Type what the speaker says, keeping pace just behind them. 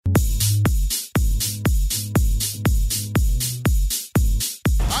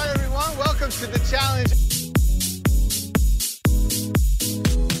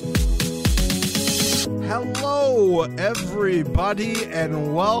everybody,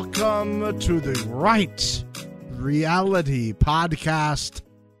 and welcome to the Right Reality Podcast.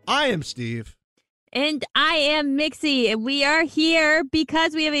 I am Steve. And I am Mixie, and we are here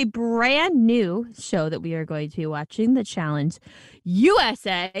because we have a brand new show that we are going to be watching, The Challenge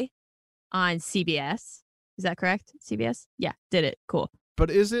USA on CBS. Is that correct? CBS? Yeah, did it. Cool.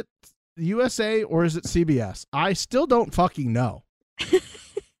 But is it USA or is it CBS? I still don't fucking know.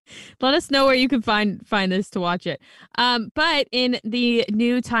 Let us know where you can find this to watch it. But in the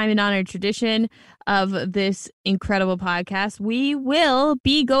new time and honored tradition of this incredible podcast, we will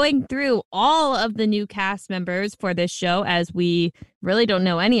be going through all of the new cast members for this show, as we really don't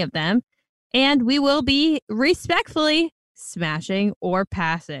know any of them. And we will be respectfully smashing or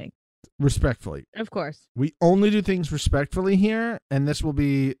passing. Respectfully. Of course. We only do things respectfully here, and this will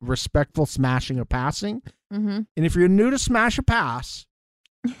be respectful smashing or passing. Mm-hmm. And if you're new to smash or pass...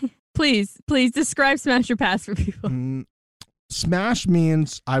 Please describe smash or pass for people. Smash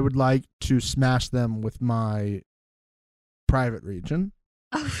means I would like to smash them with my private region.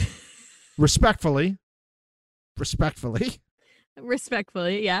 Respectfully,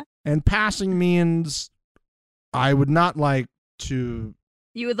 yeah. And passing means I would not like to...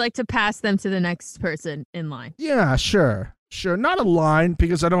 You would like to pass them to the next person in line. Yeah, sure. Not a line,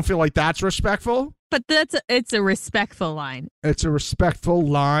 because I don't feel like that's respectful. But it's a respectful line. It's a respectful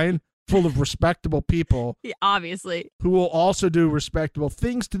line full of respectable people. Yeah, obviously. Who will also do respectable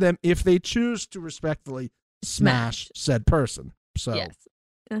things to them if they choose to respectfully smash said person. So yes.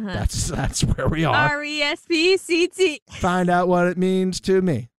 That's where we are. RESPCT. Find out what it means to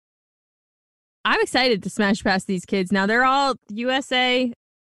me. I'm excited to smash past these kids. Now, they're all USA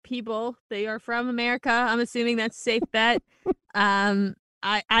people. They are from America. I'm assuming that's a safe bet. I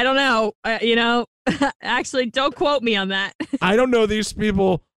don't know. Actually, don't quote me on that. I don't know these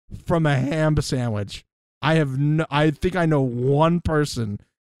people from a ham sandwich. I think I know one person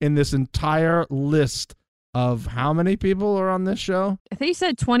in this entire list of how many people are on this show. I think you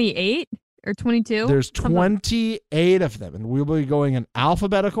said 28 or 22. There's 28 of them, and we'll be going in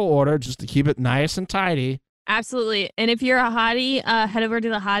alphabetical order just to keep it nice and tidy. Absolutely. And if you're a hottie, head over to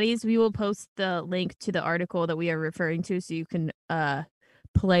the hotties. We will post the link to the article that we are referring to, so you can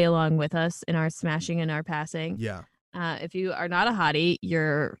play along with us in our smashing and our passing. Yeah. If you are not a hottie,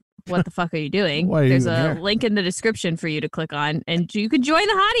 what the fuck are you doing? There's a link in the description for you to click on, and you can join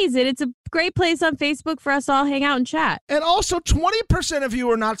the hotties, and it's a great place on Facebook for us to all hang out and chat. And also, 20% of you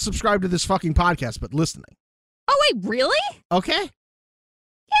are not subscribed to this fucking podcast, but listening. Oh, wait, really? Okay. Yeah,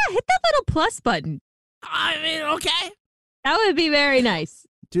 hit that little plus button. I mean, okay. That would be very nice.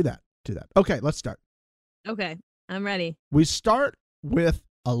 Do that. Okay, let's start. Okay, I'm ready. We start with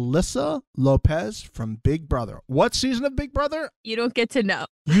Alyssa Lopez from Big Brother. What season of Big Brother? You don't get to know.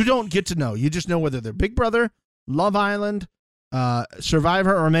 You don't get to know. You just know whether they're Big Brother, Love Island,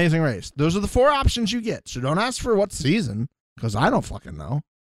 Survivor, or Amazing Race. Those are the 4 options you get. So don't ask for what season, because I don't fucking know.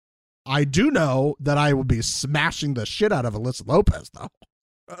 I do know that I will be smashing the shit out of Alyssa Lopez, though.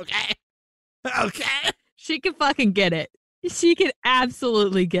 Okay. She can fucking get it. She can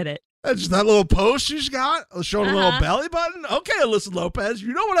absolutely get it. That's that little post she's got, showing a little belly button. Okay, Alyssa Lopez,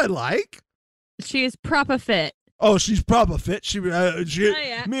 you know what I like? She is proper fit. Oh, she's proper fit. Me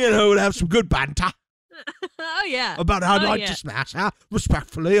and her would have some good banter. Oh, yeah. About how I'd like to smash her.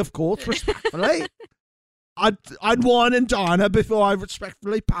 Respectfully, of course, respectfully. I'd wine and dine her before I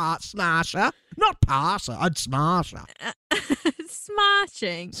respectfully smash her. Not pass her, I'd smash her.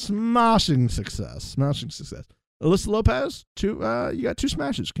 Smashing success. Alyssa Lopez, you got 2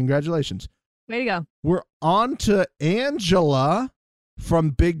 smashes. Congratulations. Way to go. We're on to Angela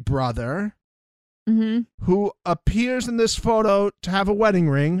from Big Brother, who appears in this photo to have a wedding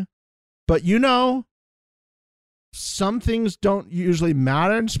ring. But some things don't usually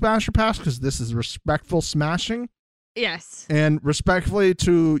matter in Smash or Pass, because this is respectful smashing. Yes. And respectfully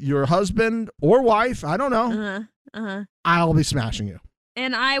to your husband or wife, I don't know, I'll be smashing you.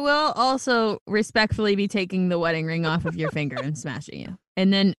 And I will also respectfully be taking the wedding ring off of your finger and smashing you.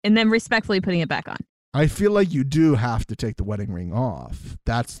 And then respectfully putting it back on. I feel like you do have to take the wedding ring off.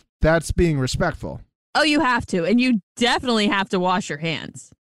 That's being respectful. Oh, you have to. And you definitely have to wash your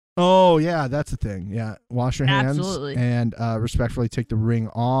hands. Oh, yeah, that's the thing. Yeah, wash your hands. Absolutely. And respectfully take the ring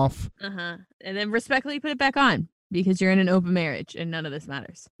off. And then respectfully put it back on, because you're in an open marriage and none of this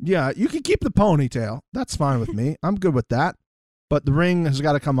matters. Yeah, you can keep the ponytail. That's fine with me. I'm good with that. But the ring has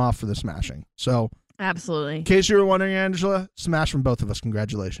got to come off for the smashing. So, absolutely. In case you were wondering, Angela, smash from both of us.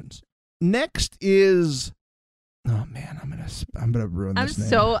 Congratulations. Next is... Oh, man, I'm gonna ruin this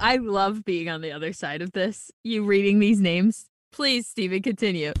name. I love being on the other side of this. You reading these names. Please, Steven,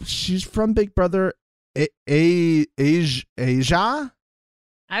 continue. She's from Big Brother, Asia?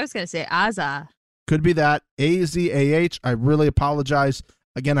 I was gonna say Aza. Could be that. Azah. I really apologize.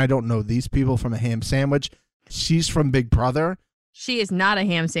 Again, I don't know these people from a ham sandwich. She's from Big Brother. She is not a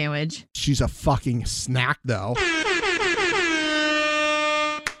ham sandwich. She's a fucking snack, though.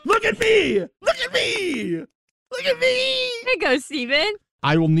 Look at me! Look at me! Look at me! There you go, Steven.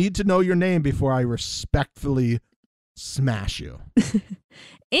 I will need to know your name before I respectfully smash you.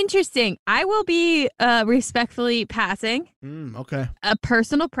 Interesting. I will be respectfully passing. Okay. A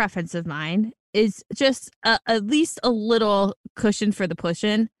personal preference of mine is just at least a little cushion for the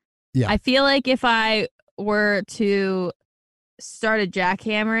pushing. Yeah. I feel like if I were to start a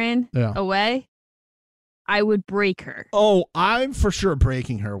jackhammering away, I would break her. Oh, I'm for sure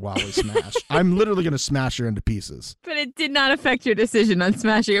breaking her while we smash. I'm literally going to smash her into pieces. But it did not affect your decision on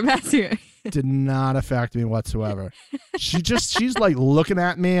smashing or passing her. Did not affect me whatsoever. She's like looking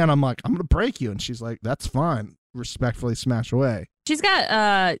at me and I'm like, I'm going to break you. And she's like, that's fine. Respectfully smash away. She's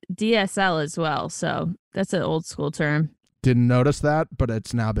got DSL as well. So that's an old school term. Didn't notice that, but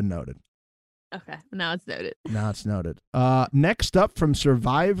it's now been noted. Okay. Now it's noted. Now it's noted. Next up from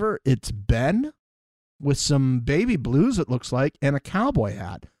Survivor, it's Ben with some baby blues, it looks like, and a cowboy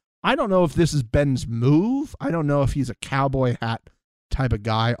hat. I don't know if this is Ben's move. I don't know if he's a cowboy hat type of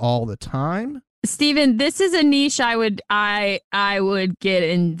guy all the time. Steven, this is a niche I would get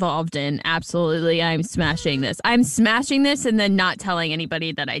involved in. Absolutely. I'm smashing this. I'm smashing this and then not telling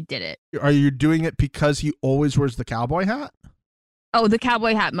anybody that I did it. Are you doing it because he always wears the cowboy hat? Oh, the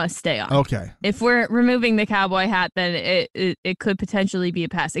cowboy hat must stay on. Okay. If we're removing the cowboy hat, then it could potentially be a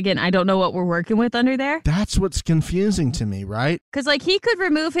pass. Again, I don't know what we're working with under there. That's what's confusing to me, right? Because like he could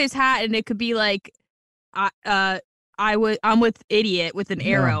remove his hat and it could be like, I'm with idiot with an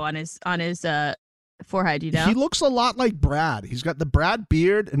arrow on his forehead. You know, he looks a lot like Brad. He's got the Brad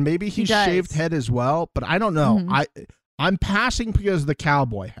beard and maybe he's shaved head as well. But I don't know. Mm-hmm. I'm passing because of the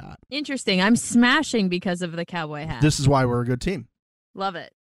cowboy hat. Interesting. I'm smashing because of the cowboy hat. This is why we're a good team. Love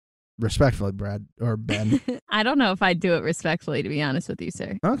it. Respectfully, Brad or Ben. I don't know if I'd do it respectfully, to be honest with you,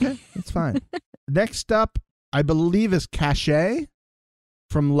 sir. Okay, that's fine. Next up, I believe, is Cachet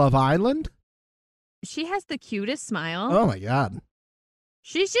from Love Island. She has the cutest smile. Oh, my God.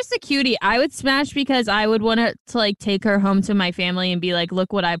 She's just a cutie. I would smash because I would want to like take her home to my family and be like,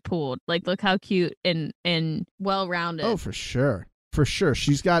 look what I pulled. Like, look how cute and well-rounded. Oh, for sure. For sure.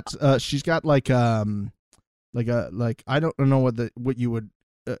 She's got like I don't know what you would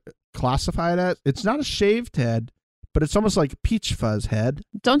classify it as. It's not a shaved head, but it's almost like a peach fuzz head.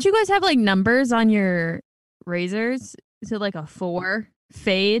 Don't you guys have like numbers on your razors? Is it like a 4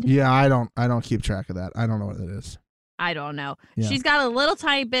 fade? Yeah, I don't keep track of that. I don't know what it is. I don't know. Yeah. She's got a little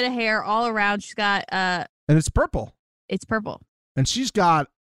tiny bit of hair all around. She's got and it's purple. It's purple. And she's got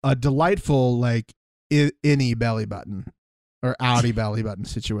a delightful like innie belly button. Or outie belly button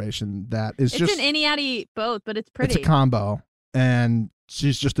situation that is it's an innie outie both, but it's pretty. It's a combo, and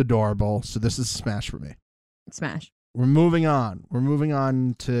she's just adorable. So this is a smash for me. Smash. We're moving on. We're moving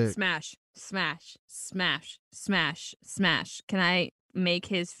on to smash, smash, smash, smash, smash. Can I make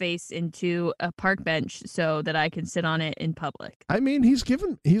his face into a park bench so that I can sit on it in public? I mean, he's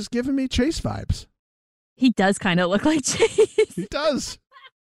given me Chase vibes. He does kind of look like Chase. He does.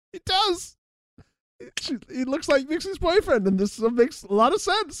 He does. He looks like Mixie's boyfriend, and this makes a lot of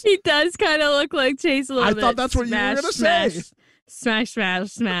sense. He does kind of look like Chase a little bit. I thought that's what you were going to say. Smash,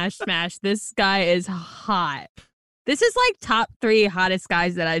 smash, smash, smash. This guy is hot. This is like top 3 hottest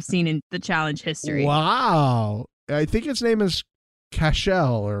guys that I've seen in the challenge history. Wow. I think his name is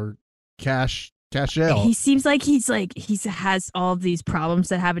Cashel or Cashel. He seems like he has all of these problems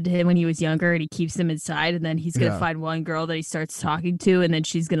that happened to him when he was younger, and he keeps them inside, and then he's going to find one girl that he starts talking to, and then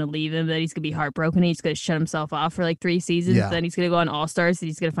she's going to leave him, then he's going to be heartbroken, and he's going to shut himself off for like 3 seasons, then he's going to go on All Stars, and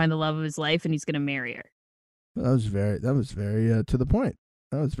he's going to find the love of his life, and he's going to marry her. That was very to the point.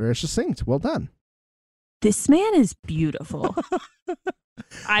 That was very succinct. Well done. This man is beautiful.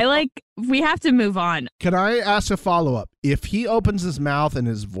 We have to move on. Can I ask a follow-up? If he opens his mouth and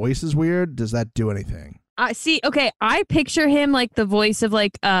his voice is weird, does that do anything? Okay, I picture him like the voice of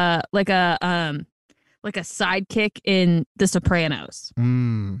like a sidekick in The Sopranos.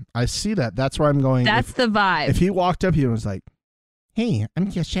 I see that. That's where I'm going. That's the vibe. If he walked up here and was like, "Hey,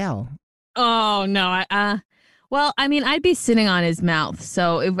 I'm Cashel." Oh, no. Well, I mean, I'd be sitting on his mouth,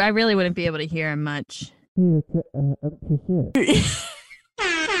 so I really wouldn't be able to hear him much.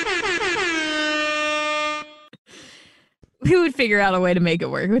 We would figure out a way to make it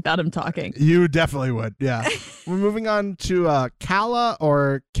work without him talking. You definitely would, yeah. We're moving on to Kala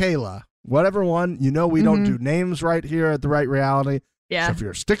or Kayla. Whatever one. You know we don't do names right here at The Right Reality. Yeah. So if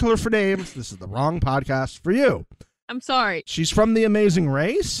you're a stickler for names, this is the wrong podcast for you. I'm sorry. She's from The Amazing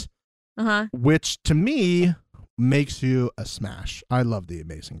Race, Uh-huh. which to me makes you a smash. I love The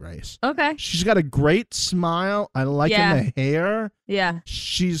Amazing Race. Okay. She's got a great smile. I like Yeah. in the hair. Yeah.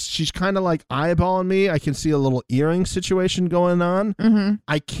 She's kind of like eyeballing me. I can see a little earring situation going on. Mm-hmm.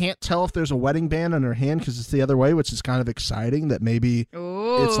 I can't tell if there's a wedding band on her hand because it's the other way, which is kind of exciting that maybe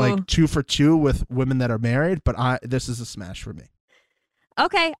Ooh. it's like 2 for 2 with women that are married, but this is a smash for me.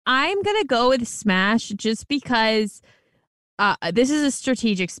 Okay, I'm going to go with smash just because this is a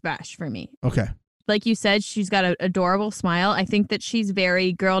strategic smash for me. Okay. Like you said, she's got an adorable smile. I think that she's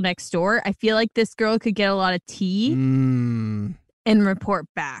very girl next door. I feel like this girl could get a lot of tea and report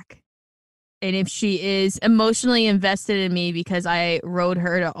back. And if she is emotionally invested in me because I rode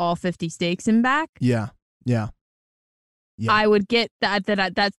her to all 50 stakes and back, Yeah. I would get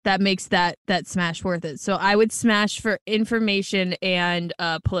that makes that smash worth it. So I would smash for information and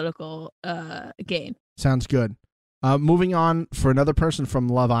political gain. Sounds good. Moving on for another person from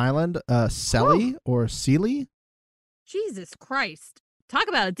Love Island, Celly or Seely. Jesus Christ. Talk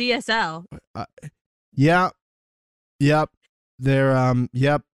about a DSL. Yeah. Yep.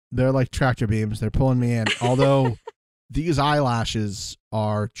 They're like tractor beams. They're pulling me in. Although these eyelashes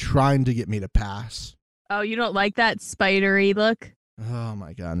are trying to get me to pass. Oh, you don't like that spidery look? Oh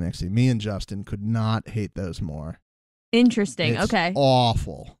my God, Nixie. Me and Justin could not hate those more. Interesting. It's okay.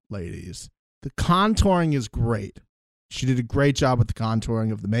 awful, ladies. The contouring is great. She did a great job with the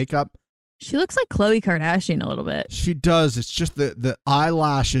contouring of the makeup. She looks like Khloe Kardashian a little bit. She does. It's just the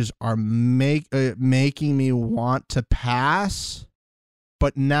eyelashes are making me want to pass.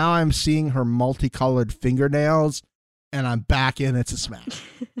 But now I'm seeing her multicolored fingernails, and I'm back in. It's a smash.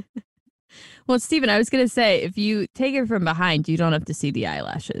 Well, Steven, I was going to say, if you take it from behind, you don't have to see the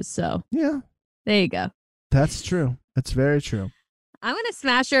eyelashes. So Yeah. there you go. That's true. That's very true. I'm going to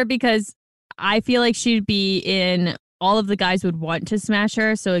smash her because I feel like she'd be in all of the guys would want to smash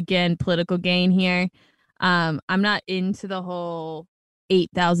her. So again, political gain here. I'm not into the whole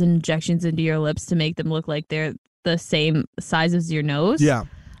 8,000 injections into your lips to make them look like they're the same size as your nose. Yeah.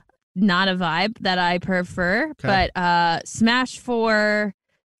 Not a vibe that I prefer, Okay. but smash for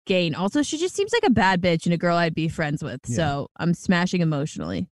gain. Also, she just seems like a bad bitch and a girl I'd be friends with. Yeah. So I'm smashing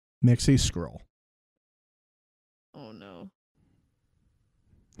emotionally. Mixie Scroll. Oh, no.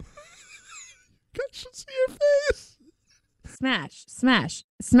 I should see your face. Smash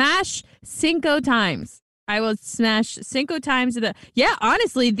 5 times. I will smash 5 times. Yeah,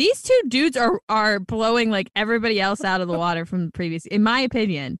 honestly, these two dudes are blowing like everybody else out of the water from the previous. In my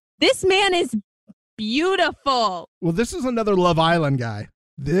opinion, this man is beautiful. Well, this is another Love Island guy.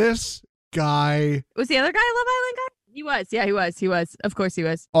 This guy. Was the other guy a Love Island guy? He was. Yeah, he was. He was. Of course he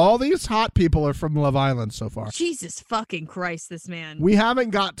was. All these hot people are from Love Island so far. Jesus fucking Christ, this man. We haven't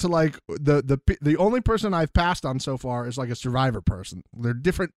got to like the only person I've passed on so far is like a Survivor person. They're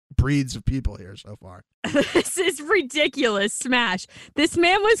different breeds of people here so far. This is ridiculous. Smash. This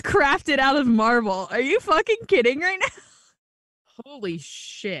man was crafted out of marble. Are you fucking kidding right now? Holy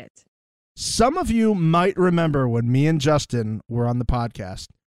shit. Some of you might remember when me and Justin were on the podcast.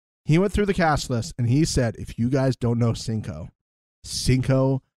 He went through the cast list and he said, if you guys don't know Cinco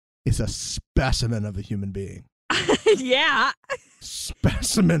is a specimen of a human being. Yeah.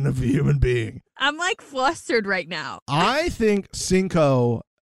 Specimen of a human being. I'm like flustered right now. I think Cinco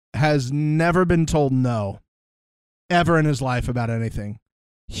has never been told no ever in his life about anything.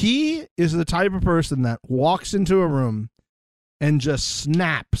 He is the type of person that walks into a room and just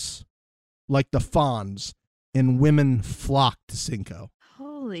snaps like the fawns, and women flock to Cinco.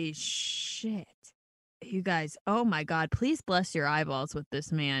 Holy shit. You guys, oh my God, please bless your eyeballs with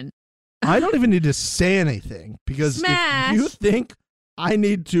this man. I don't even need to say anything because Smash. if you think I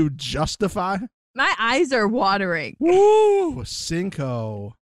need to justify, My eyes are watering. woo,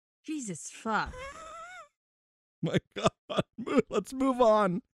 Cinco. Jesus fuck. My God, let's move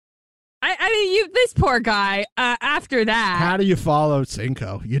on. I mean, this poor guy, after that. How do you follow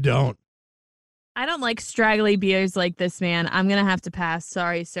Cinco? You don't. I don't like straggly beards like this man. I'm gonna have to pass.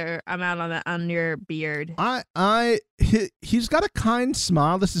 Sorry, sir. I'm out on your beard. He's got a kind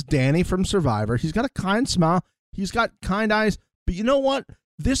smile. This is Danny from Survivor. He's got a kind smile. He's got kind eyes. But you know what?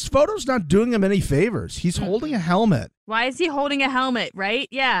 This photo's not doing him any favors. He's holding a helmet. Why is he holding a helmet? Right?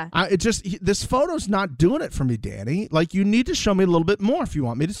 Yeah. This photo's not doing it for me, Danny. Like, you need to show me a little bit more if you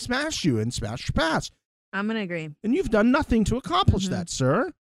want me to smash you and smash your pass. I'm gonna agree. And you've done nothing to accomplish that,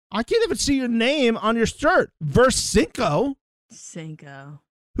 sir. I can't even see your name on your shirt. Verse Cinco,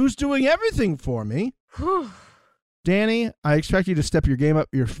 who's doing everything for me. Whew. Danny, I expect you to step your game up.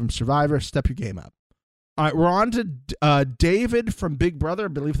 You're from Survivor. Step your game up. All right, we're on to David from Big Brother. I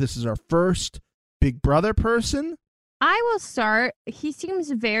believe this is our first Big Brother person. I will start. He seems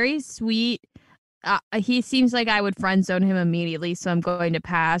very sweet. He seems like I would friend zone him immediately, so I'm going to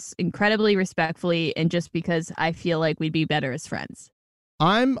pass incredibly respectfully and just because I feel like we'd be better as friends.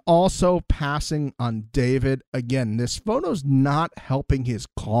 I'm also passing on David. Again, this photo's not helping his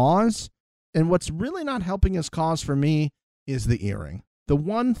cause. And what's really not helping his cause for me is the earring. The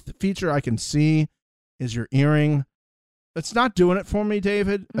one feature I can see is your earring. It's not doing it for me,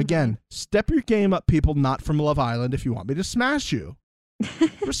 David. Mm-hmm. Again, step your game up, people not from Love Island, if you want me to smash you.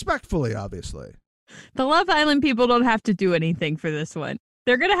 Respectfully, obviously. The Love Island people don't have to do anything for this one.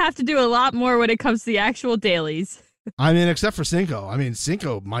 They're going to have to do a lot more when it comes to the actual dailies. I mean, except for Cinco. I mean,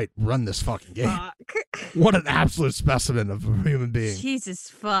 Cinco might run this fucking game. What an absolute specimen of a human being. Jesus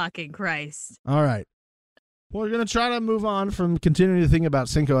fucking Christ. All right. Well, we're going to try to move on from continuing to think about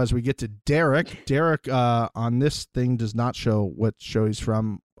Cinco as we get to Derek. Derek on this thing does not show what show he's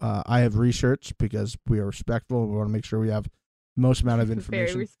from. I have researched because we are respectful. We want to make sure we have the most amount of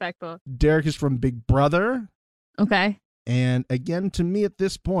information. Very respectful. Derek is from Big Brother. Okay. And again, to me at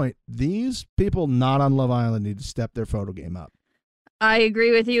this point, these people not on Love Island need to step their photo game up. I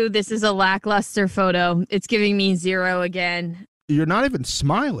agree with you. This is a lackluster photo. It's giving me 0 again. You're not even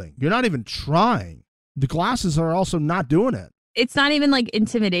smiling. You're not even trying. The glasses are also not doing it. It's not even like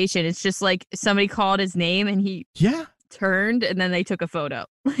intimidation. It's just like somebody called his name and he turned and then they took a photo.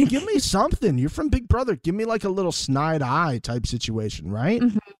 Give me something. You're from Big Brother. Give me like a little snide eye type situation, right?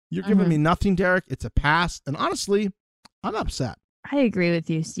 Mm-hmm. You're giving me nothing, Derek. It's a pass. And honestly, I'm upset. I agree with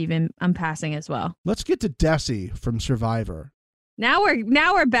you, Steven. I'm passing as well. Let's get to Desi from Survivor. Now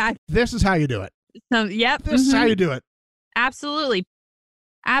we're back. This is how you do it. Yep. This is how you do it. Absolutely.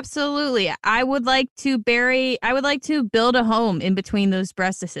 Absolutely. I would like to build a home in between those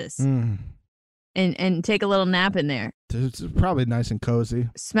breastises and take a little nap in there. It's probably nice and cozy.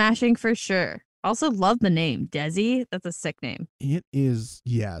 Smashing for sure. Also love the name. Desi. That's a sick name. It is,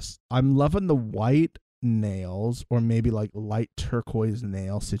 yes. I'm loving the white nails or maybe like light turquoise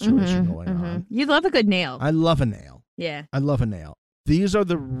nail situation going on. You love a good nail. I love a nail. Yeah. I love a nail. These are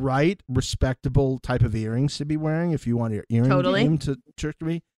the right, respectable type of earrings to be wearing if you want your earring game to trick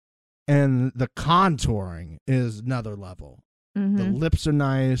me. And the contouring is another level. The lips are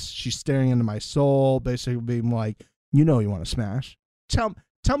nice. She's staring into my soul, basically being like, you know you want to smash. Tell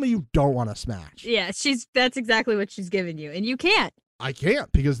me you don't want to smash. Yeah, that's exactly what she's giving you. And you can't. I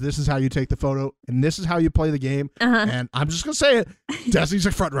can't because this is how you take the photo and this is how you play the game. And I'm just going to say it. Desi's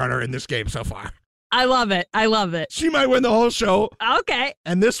a front runner in this game so far. I love it. I love it. She might win the whole show. Okay.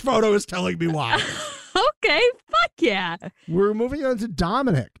 And this photo is telling me why. Okay. Fuck yeah. We're moving on to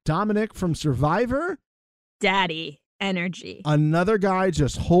Dominic. Dominic from Survivor. Daddy energy. Another guy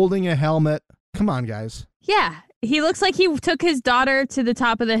just holding a helmet. Come on, guys. Yeah. He looks like he took his daughter to the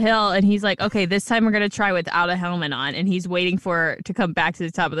top of the hill and he's like, okay, this time we're going to try without a helmet on. And he's waiting for her to come back to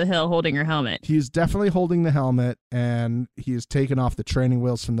the top of the hill holding her helmet. He's definitely holding the helmet and he's taken off the training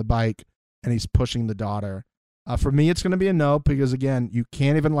wheels from the bike and he's pushing the daughter. For me, it's going to be a no because, again, you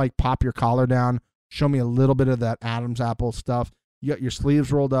can't even like pop your collar down. Show me a little bit of that Adam's apple stuff. You got your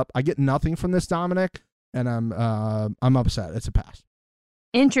sleeves rolled up. I get nothing from this, Dominic, and I'm upset. It's a pass.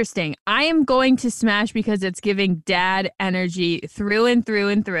 Interesting. I am going to smash because it's giving dad energy through and through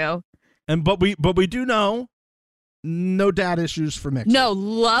and through. But we do know no dad issues for Mixer. No,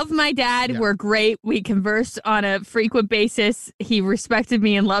 love my dad. Yeah. We're great. We conversed on a frequent basis. He respected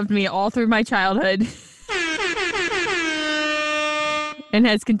me and loved me all through my childhood. And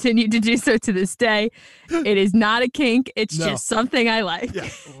has continued to do so to this day. It is not a kink. It's just something I like. Yeah.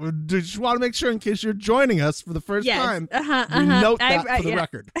 We just want to make sure in case you're joining us for the first time, we note that for the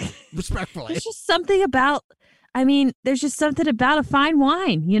record, respectfully. There's just something about, there's just something about a fine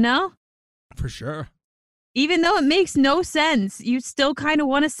wine, you know? For sure. Even though it makes no sense, you still kind of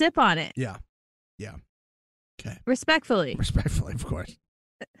want to sip on it. Yeah. Yeah. Okay. Respectfully. Respectfully, of course.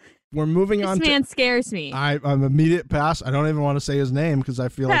 We're moving on. This man scares me. I'm immediate pass. I don't even want to say his name because I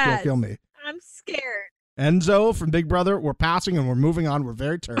feel like he'll kill me. I'm scared. Enzo from Big Brother. We're passing and we're moving on. We're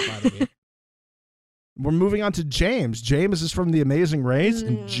very terrified of you. We're moving on to James. James is from The Amazing Race,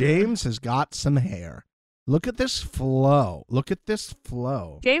 and James has got some hair. Look at this flow. Look at this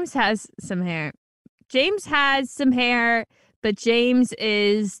flow. James has some hair. But James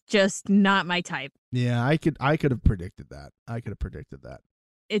is just not my type. Yeah, I could have predicted that.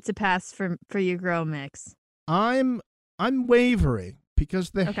 It's a pass for your girl mix. I'm wavering because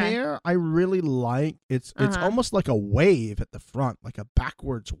the hair I really like. It's almost like a wave at the front, like a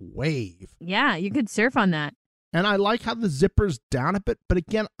backwards wave. Yeah, you could surf on that. And I like how the zipper's down a bit. But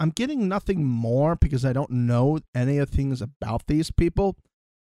again, I'm getting nothing more because I don't know any of the things about these people.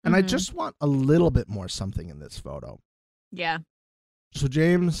 And I just want a little bit more something in this photo. Yeah. So,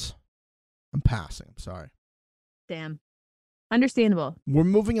 James, I'm passing. I'm sorry. Damn. Understandable. We're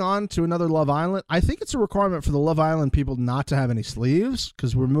moving on to another Love Island. I think it's a requirement for the Love Island people not to have any sleeves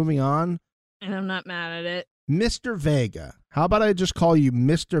because we're moving on. And I'm not mad at it. Mr. Vega. How about I just call you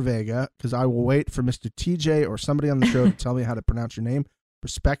Mr. Vega because I will wait for Mr. TJ or somebody on the show to tell me how to pronounce your name.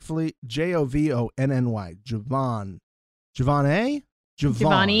 Respectfully, Jovonny. Giovanni?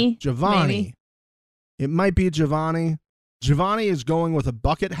 Giovanni? Giovanni. It might be Giovanni. Giovanni is going with a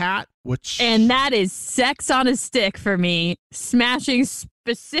bucket hat, which... And that is sex on a stick for me. Smashing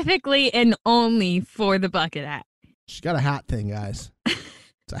specifically and only for the bucket hat. She's got a hat thing, guys.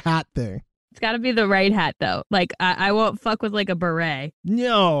 It's a hat thing. It's got to be the right hat, though. Like, I won't fuck with, like, a beret.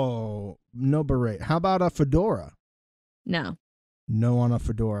 No beret. How about a fedora? No. No on a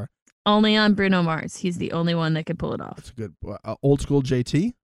fedora. Only on Bruno Mars. He's the only one that can pull it off. That's a good... old school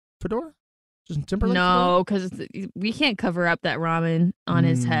JT fedora? Justin Timberlake? No, because we can't cover up that ramen on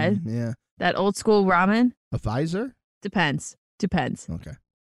his head. Yeah. That old school ramen? A visor? Depends. Okay.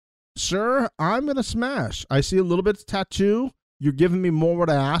 Sir, I'm going to smash. I see a little bit of tattoo. You're giving me more what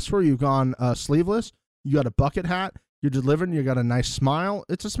I asked for. You've gone sleeveless. You got a bucket hat. You're delivering. You got a nice smile.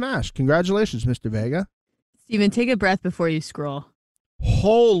 It's a smash. Congratulations, Mr. Vega. Steven, take a breath before you scroll.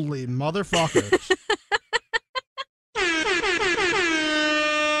 Holy motherfuckers.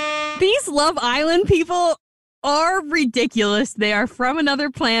 These Love Island people are ridiculous. They are from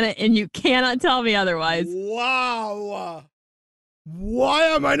another planet, and you cannot tell me otherwise. Wow. Why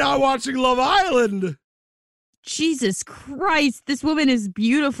am I not watching Love Island? Jesus Christ, this woman is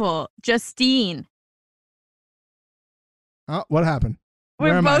beautiful. Justine. Oh, what happened?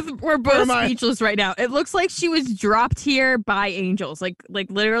 We're both speechless right now. It looks like she was dropped here by angels. Like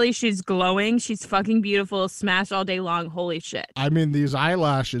literally she's glowing. She's fucking beautiful. Smash all day long. Holy shit. I mean, these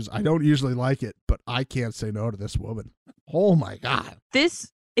eyelashes, I don't usually like it, but I can't say no to this woman. Oh my God.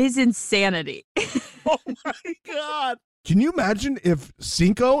 This is insanity. Oh my God. Can you imagine if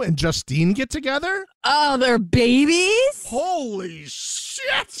Cinco and Justine get together? Oh, they're babies? Holy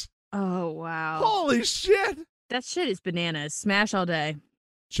shit. Oh, wow. Holy shit. That shit is bananas. Smash all day.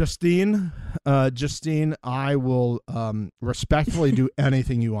 Justine, I will respectfully do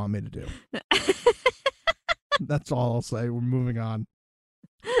anything you want me to do. That's all I'll say. We're moving on.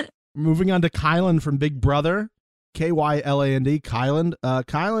 Moving on to Kyland from Big Brother. Kyland.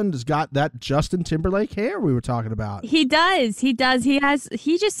 Kyland has got that Justin Timberlake hair we were talking about. He does. He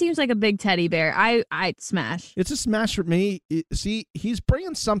just seems like a big teddy bear. I'd smash. It's a smash for me. See, he's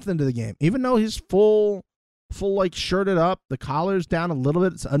bringing something to the game. Even though he's full like shirted up, the collar's down a little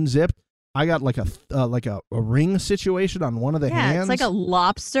bit, it's unzipped. I got like a ring situation on one of the hands. It's like a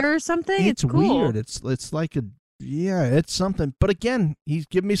lobster or something. It's cool. Weird. It's like it's something. But again, he's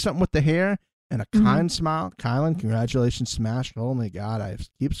giving me something with the hair and a kind smile. Kyland, congratulations, smash. Oh my God, I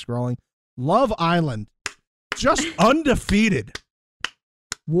keep scrolling. Love Island, just undefeated.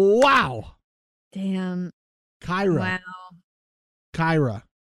 Wow. Damn. Kyra. Wow. Kyra,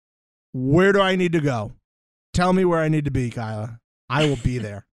 where do I need to go? Tell me where I need to be, Kyla. I will be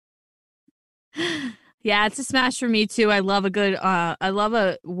there. Yeah, it's a smash for me too. I love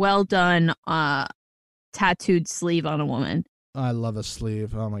a well done tattooed sleeve on a woman. I love a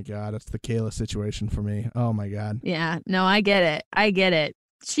sleeve. Oh my God, it's the Kayla situation for me. Oh my God. Yeah, no, I get it.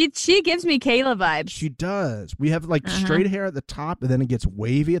 She gives me Kayla vibes. She does. We have like straight hair at the top, and then it gets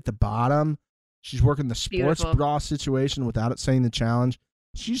wavy at the bottom. She's working the sports bra situation without it saying the challenge.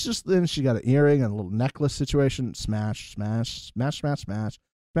 She's just then she got an earring and a little necklace situation. Smash, smash, smash, smash, smash,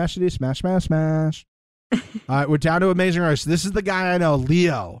 smashity, smash, smash, smash. All right, we're down to Amazing Race. This is the guy I know,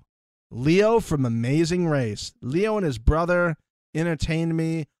 Leo. Leo from Amazing Race. Leo and his brother entertained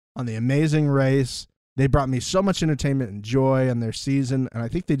me on the Amazing Race. They brought me so much entertainment and joy on their season, and I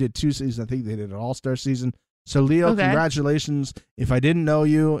think they did 2 seasons. I think they did an all-star season. So, Leo, congratulations. If I didn't know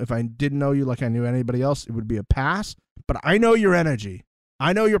you like I knew anybody else, it would be a pass. But I know your energy.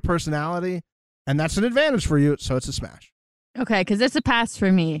 I know your personality, and that's an advantage for you, so it's a smash. Okay, because it's a pass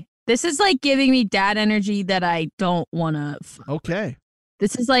for me. This is like giving me dad energy that I don't want to. Okay.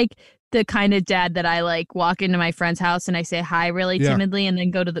 This is like the kind of dad that I like walk into my friend's house and I say hi really timidly and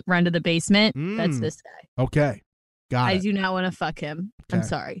then run to the basement. That's this guy. Okay. Got it. I do not want to fuck him. Okay. I'm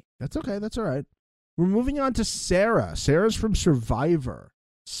sorry. That's okay. That's all right. We're moving on to Sarah. Sarah's from Survivor.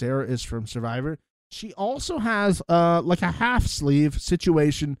 Sarah is from Survivor. She also has like a half sleeve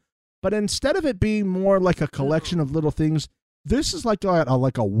situation, but instead of it being more like a collection of little things, This is like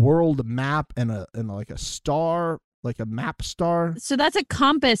a world map and like a star, like a map star. So that's a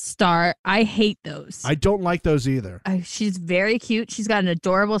compass star. I hate those. I don't like those either. She's very cute. She's got an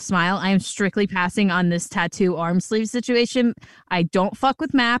adorable smile. I am strictly passing on this tattoo arm sleeve situation. I don't fuck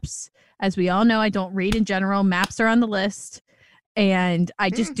with maps. As we all know, I don't read in general. Maps are on the list. And I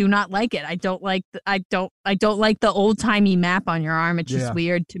just do not like it. I don't like the old timey map on your arm. It's just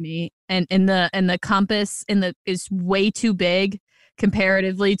weird to me. And the compass is way too big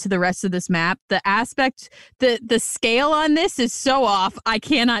comparatively to the rest of this map. The aspect, the scale on this is so off. I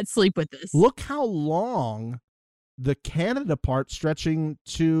cannot sleep with this. Look how long the Canada part stretching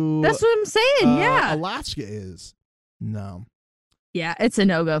to That's what I'm saying. Yeah. Alaska is. No. Yeah, it's a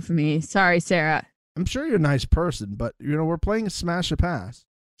no-go for me. Sorry, Sarah. I'm sure you're a nice person, but we're playing Smash or Pass.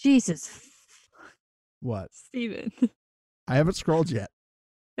 Jesus. What? Steven. I haven't scrolled yet.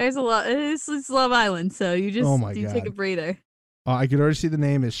 There's a lot. It's Love Island, so you just take a breather. I can already see the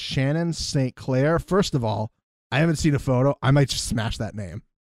name is Shannon St. Clair. First of all, I haven't seen a photo. I might just smash that name.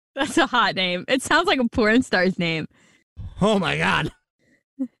 That's a hot name. It sounds like a porn star's name. Oh my God.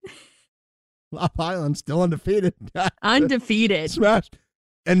 Love Island still undefeated. Undefeated. Smashed.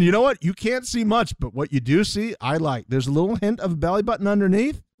 And you know what? You can't see much, but what you do see, I like. There's a little hint of belly button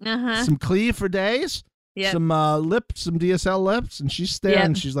underneath. Uh-huh. Some cleave for days. Yep. Some lips, some DSL lips. And she's staring. Yep.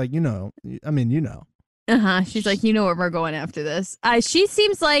 And she's like, She's like, you know where we're going after this. She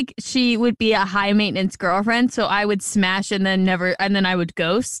seems like she would be a high maintenance girlfriend, so I would smash and then I would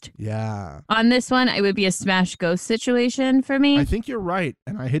ghost. Yeah. On this one, it would be a smash ghost situation for me. I think you're right,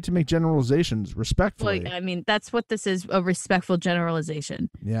 and I hate to make generalizations respectfully. Well, I mean, that's what this is, a respectful generalization.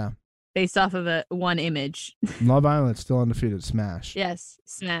 Yeah. Based off of one image. Love Island still undefeated. Smash. Yes,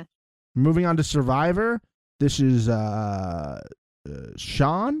 smash. Moving on to Survivor. This is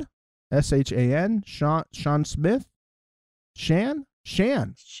Sean. S-H-A-N, Sean Smith? Shan?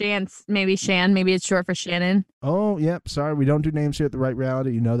 Maybe Shan. Maybe it's short for Shannon. Oh, yep. Sorry, we don't do names here at The Right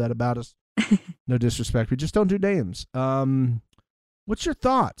Reality. You know that about us. No disrespect. We just don't do names. What's your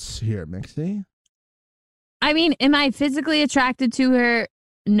thoughts here, Mixie? I mean, am I physically attracted to her?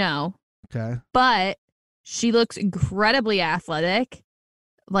 No. Okay. But she looks incredibly athletic,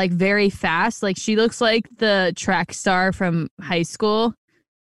 like very fast. Like she looks like the track star from high school.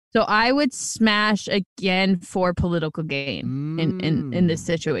 So I would smash again for political gain in this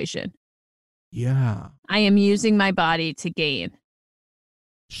situation. Yeah. I am using my body to gain.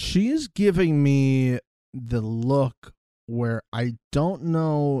 She's giving me the look where I don't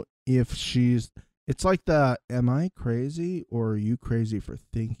know if it's like am I crazy or are you crazy for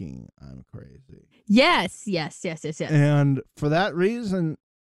thinking I'm crazy? Yes. And for that reason,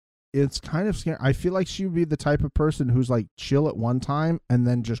 it's kind of scary. I feel like she would be the type of person who's like chill at one time and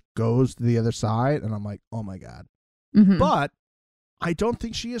then just goes to the other side. And I'm like, oh my God. Mm-hmm. But I don't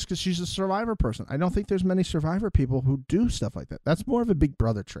think she is because she's a Survivor person. I don't think there's many Survivor people who do stuff like that. That's more of a Big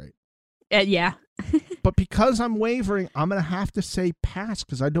Brother trait. Yeah. But because I'm wavering, I'm going to have to say pass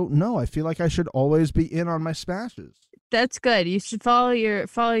because I don't know. I feel like I should always be in on my smashes. That's good. You should follow your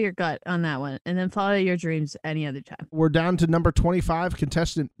gut on that one and then follow your dreams any other time. We're down to number 25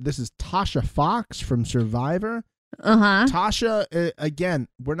 contestant. This is Tasha Fox from Survivor. Uh-huh. Tasha, again,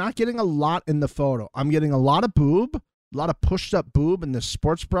 we're not getting a lot in the photo. I'm getting a lot of boob, a lot of pushed up boob in this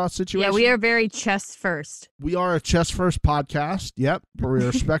sports bra situation. Yeah, we are very chest first. We are a chest first podcast. Yep. We're a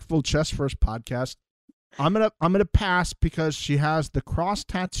respectful chest first podcast. I'm gonna pass because she has the cross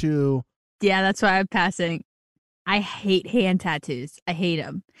tattoo. Yeah, that's why I'm passing. I hate hand tattoos. I hate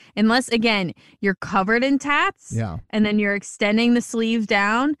them. Unless, again, you're covered in tats. Yeah. And then you're extending the sleeve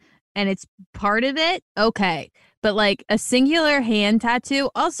down and it's part of it. Okay. But like a singular hand tattoo.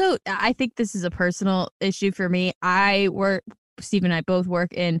 Also, I think this is a personal issue for me. Steve and I both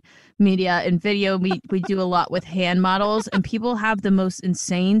work in media and video. We do a lot with hand models and people have the most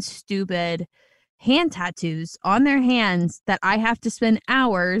insane, stupid hand tattoos on their hands that I have to spend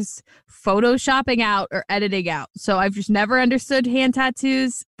hours photoshopping out or editing out. So I've just never understood hand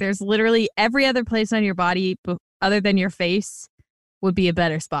tattoos. There's literally every other place on your body other than your face would be a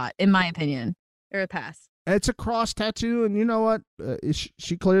better spot, in my opinion, or a pass. It's a cross tattoo, and you know what?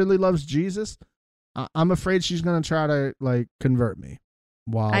 She clearly loves Jesus. I'm afraid she's going to try to like convert me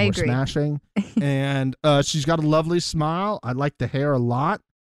while we're smashing. And she's got a lovely smile. I like the hair a lot.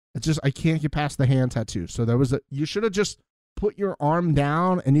 It's just I can't get past the hand tattoo. So you should have just put your arm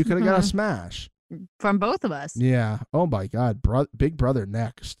down and you could have got a smash. From both of us. Yeah. Oh my God. Big Brother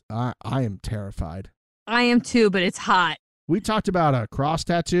next. I am terrified. I am too, but it's hot. We talked about a cross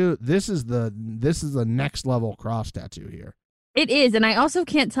tattoo. This is the next level cross tattoo here. It is, and I also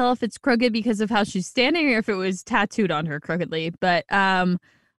can't tell if it's crooked because of how she's standing or if it was tattooed on her crookedly. But I'm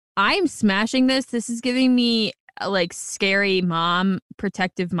smashing this. This is giving me like scary mom,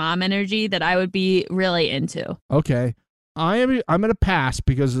 protective mom energy that I would be really into. Okay. I'm gonna pass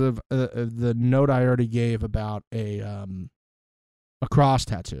because of the note I already gave about a cross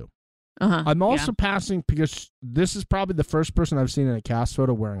tattoo. I'm also passing because this is probably the first person I've seen in a cast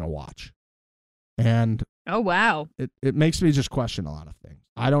photo wearing a watch. And oh wow, it makes me just question a lot of things.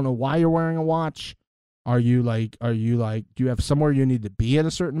 I don't know why you're wearing a watch. Are you like do you have somewhere you need to be at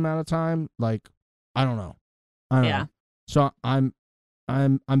a certain amount of time? Like, I don't know. I don't know. So I'm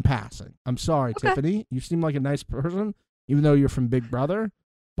passing. I'm sorry, okay. Tiffany. You seem like a nice person, even though you're from Big Brother,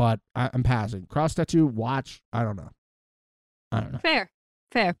 but I'm passing. Cross tattoo, watch, I don't know. Fair.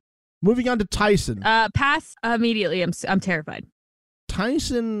 Moving on to Tyson. Pass immediately. I'm terrified.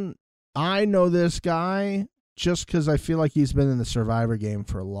 Tyson, I know this guy just because I feel like he's been in the Survivor game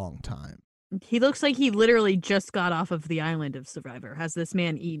for a long time. He looks like he literally just got off of the island of Survivor. Has this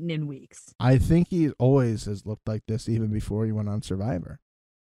man eaten in weeks? I think he always has looked like this even before he went on Survivor.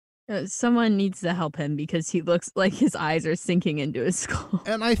 Someone needs to help him because he looks like his eyes are sinking into his skull.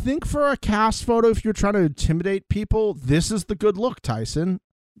 And I think for a cast photo, if you're trying to intimidate people, this is the good look, Tyson.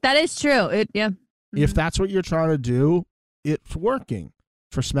 That is true. If that's what you're trying to do, it's working.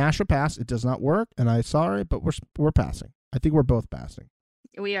 For smash or pass, it does not work, and I'm sorry, but we're passing. I think we're both passing.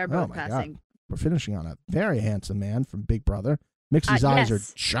 We are both passing. God. We're finishing on a very handsome man from Big Brother. Mixie's eyes are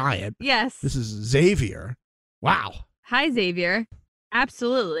giant. Yes. This is Xavier. Wow. Hi, Xavier.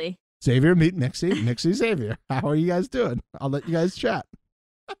 Absolutely. Xavier, meet Mixie. Mixie, Xavier. How are you guys doing? I'll let you guys chat.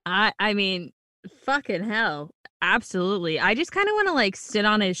 I mean, fucking hell. Absolutely. I just kind of want to like sit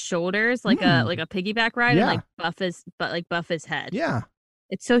on his shoulders like a piggyback ride and like buff his head. Yeah.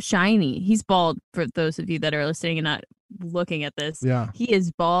 It's so shiny. He's bald for those of you that are listening and not looking at this. Yeah. He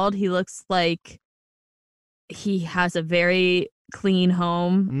is bald. He looks like he has a very clean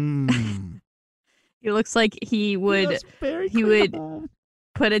home. He looks like he would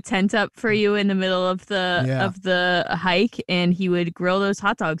put a tent up for you in the middle of the hike, and he would grill those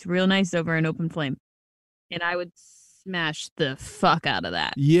hot dogs real nice over an open flame. And I would smash the fuck out of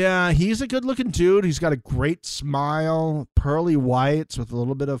that. Yeah, he's a good-looking dude. He's got a great smile, pearly whites with a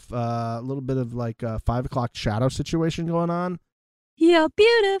little bit of like a 5 o'clock shadow situation going on. You're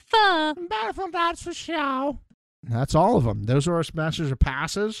beautiful. Beautiful, that's for sure. That's all of them. Those are our smashes or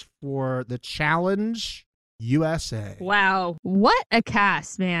passes for the Challenge USA. Wow, what a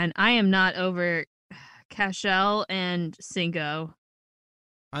cast, man! I am not over Cashel and Cinco.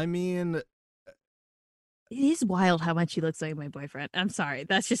 I mean, it is wild how much he looks like my boyfriend. I'm sorry.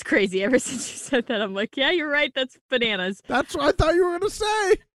 That's just crazy. Ever since you said that, I'm like, yeah, you're right. That's bananas. That's what I thought you were going to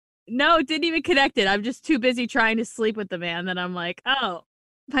say. No, didn't even connect it. I'm just too busy trying to sleep with the man that I'm like, oh,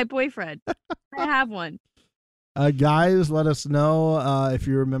 my boyfriend. I have one. Guys, let us know if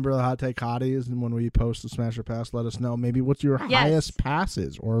you remember the Hot Take Hotties, and when we post the Smash or Pass, let us know maybe what's your highest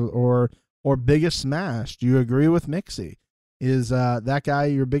passes or biggest smash. Do you agree with Mixie? Is that guy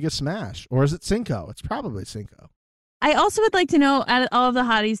your biggest smash? Or is it Cinco? It's probably Cinco. I also would like to know, out of all of the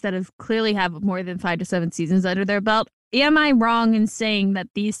hotties that have clearly have more than 5 to 7 seasons under their belt, am I wrong in saying that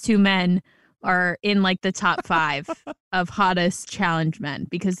these two men are in like the top 5 of hottest challenge men?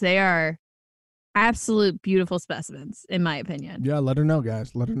 Because they are absolute beautiful specimens, in my opinion. Yeah, let her know,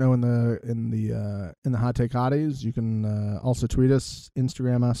 guys. Let her know in the Hot Take Hotties. You can also tweet us,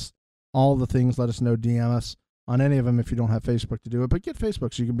 Instagram us, all the things. Let us know, DM us on any of them if you don't have Facebook to do it. But get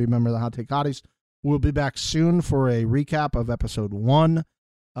Facebook so you can be a member of the Hot Take Hotties. We'll be back soon for a recap of episode 1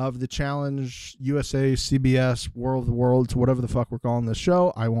 of the Challenge USA, CBS, World of the Worlds, whatever the fuck we're calling this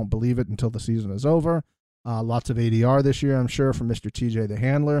show. I won't believe it until the season is over. Lots of ADR this year, I'm sure, from Mr. TJ the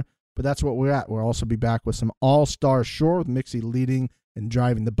Handler. But that's what we're at. We'll also be back with some All-Star Shore with Mixie leading and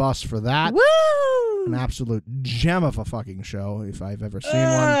driving the bus for that. Woo! An absolute gem of a fucking show, if I've ever seen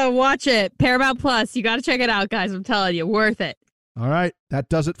one. Watch it. Paramount Plus. You got to check it out, guys. I'm telling you, worth it. All right. That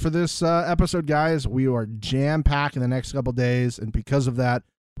does it for this episode, guys. We are jam-packed in the next couple days, and because of that,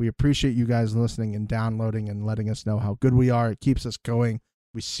 we appreciate you guys listening and downloading and letting us know how good we are. It keeps us going.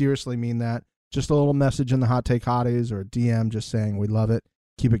 We seriously mean that. Just a little message in the Hot Take Hotties or a DM just saying we love it.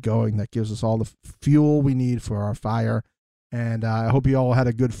 Keep it going. That gives us all the fuel we need for our fire. And I hope you all had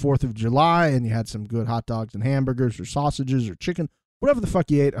a good 4th of July and you had some good hot dogs and hamburgers or sausages or chicken, whatever the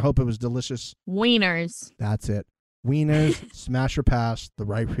fuck you ate. I hope it was delicious. Wieners. That's it. Wieners, smash or pass, the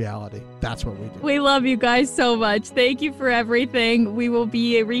right reality. That's what we do. We love you guys so much. Thank you for everything. We will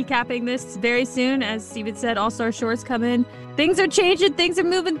be recapping this very soon. As Steven said, All-Star Shores come in. Things are changing. Things are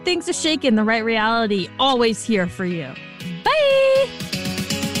moving. Things are shaking. The right reality always here for you. Bye. Bye.